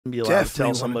Be allowed to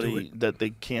tell somebody that they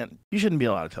can't. You shouldn't be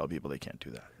allowed to tell people they can't do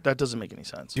that. That doesn't make any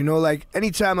sense. You know, like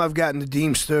anytime I've gotten a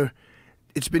Deemster,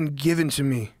 it's been given to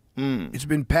me. It's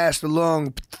been passed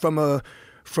along from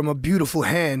a beautiful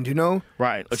hand, you know?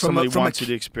 Right. Like somebody wants you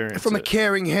to experience it. From a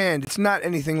caring hand. It's not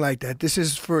anything like that. This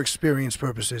is for experience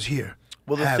purposes here.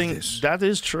 Well, that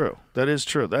is true. That is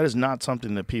true. That is not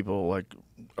something that people like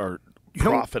are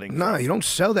profiting from. Nah, you don't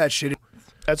sell that shit.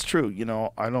 That's true. You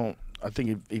know, I think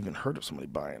you've even heard of somebody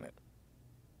buying it,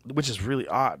 which is really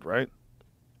odd, right?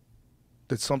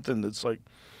 That's something that's like,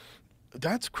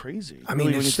 that's crazy. I mean,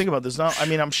 really, when you think about this now, I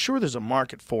mean, I'm sure there's a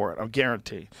market for it. I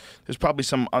guarantee. There's probably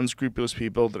some unscrupulous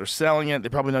people that are selling it. They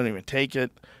probably don't even take it.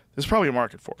 There's probably a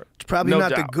market for it. It's probably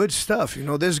not the good stuff. You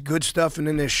know, there's good stuff and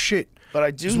then there's shit. But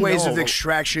I do know ways of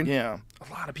extraction. Yeah,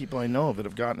 a lot of people I know of that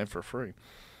have gotten it for free.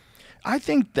 I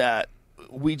think that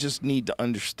we just need to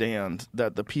understand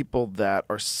that the people that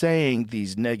are saying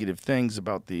these negative things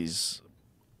about these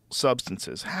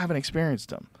substances haven't experienced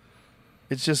them.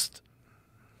 It's just,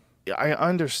 I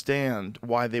understand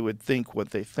why they would think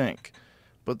what they think,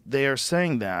 but they are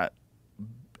saying that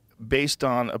based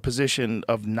on a position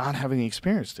of not having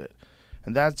experienced it.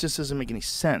 And that just doesn't make any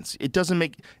sense.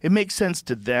 It makes sense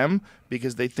to them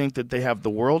because they think that they have the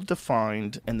world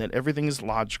defined and that everything is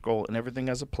logical and everything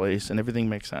has a place and everything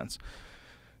makes sense.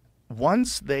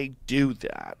 Once they do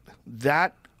that,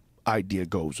 that idea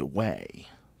goes away.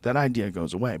 That idea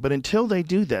goes away. But until they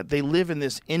do that, they live in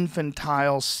this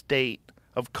infantile state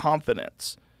of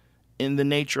confidence in the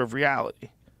nature of reality.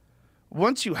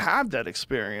 Once you have that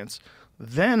experience,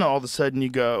 then all of a sudden you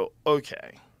go,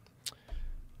 okay,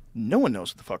 no one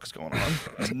knows what the fuck is going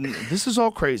on. This is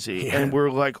all crazy. Yeah. And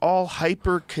we're like all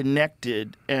hyper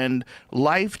connected and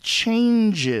life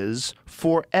changes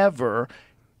forever,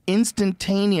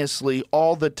 instantaneously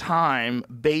all the time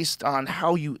based on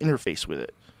how you interface with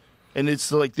it. And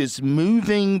it's like this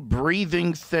moving,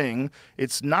 breathing thing.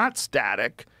 It's not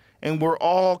static. And we're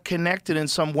all connected in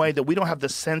some way that we don't have the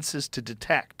senses to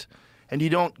detect. And you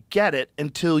don't get it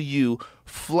until you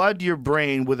flood your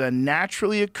brain with a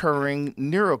naturally occurring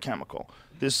neurochemical,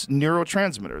 this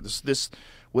neurotransmitter, this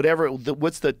whatever,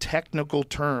 what's the technical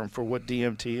term for what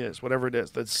DMT is, whatever it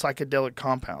is, the psychedelic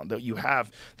compound that you have,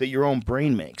 that your own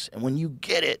brain makes. And when you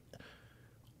get it,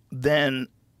 then,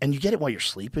 and you get it while you're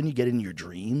sleeping, you get it in your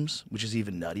dreams, which is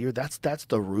even nuttier. That's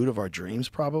the root of our dreams,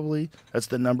 probably. That's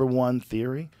the #1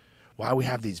 theory. Why we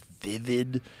have these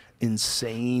vivid,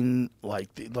 insane,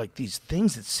 like these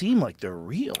things that seem like they're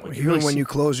real. Like even when you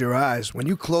close your eyes. When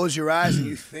you close your eyes and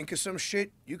you think of some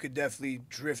shit, you could definitely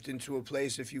drift into a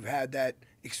place if you've had that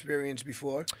experience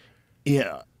before.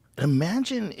 Yeah.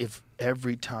 Imagine if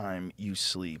every time you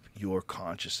sleep, your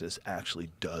consciousness actually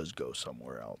does go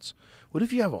somewhere else. What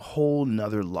if you have a whole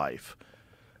nother life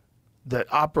that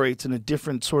operates in a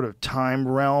different sort of time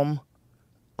realm?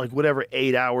 Like whatever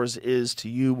 8 hours is to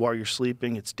you while you're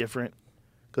sleeping, it's different.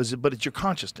 But it's your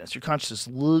consciousness. Your consciousness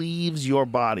leaves your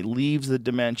body, leaves the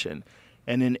dimension,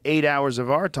 and in 8 hours of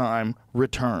our time,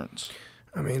 returns.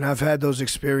 I mean, I've had those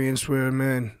experiences where,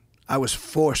 man, I was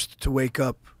forced to wake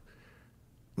up.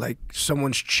 Like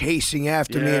someone's chasing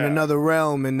after me in another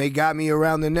realm, and they got me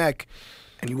around the neck,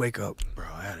 and you wake up. Bro,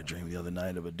 I had a dream the other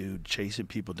night of a dude chasing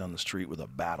people down the street with a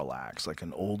battle axe, like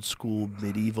an old school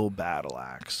medieval battle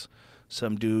axe.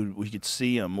 Some dude, we could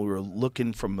see him. We were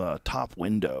looking from the top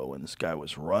window, and this guy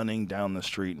was running down the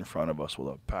street in front of us with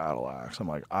a battle axe. I'm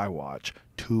like, I watch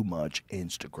too much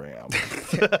Instagram.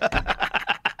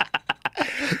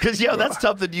 Because, that's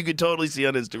stuff that you could totally see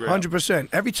on Instagram. 100%.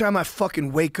 Every time I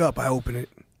fucking wake up, I open it.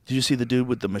 Did you see the dude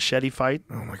with the machete fight?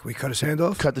 Oh, my, we cut his hand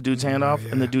off? Cut the dude's hand off,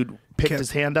 and the dude picked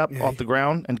his hand up off the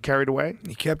ground and carried away?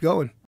 He kept going.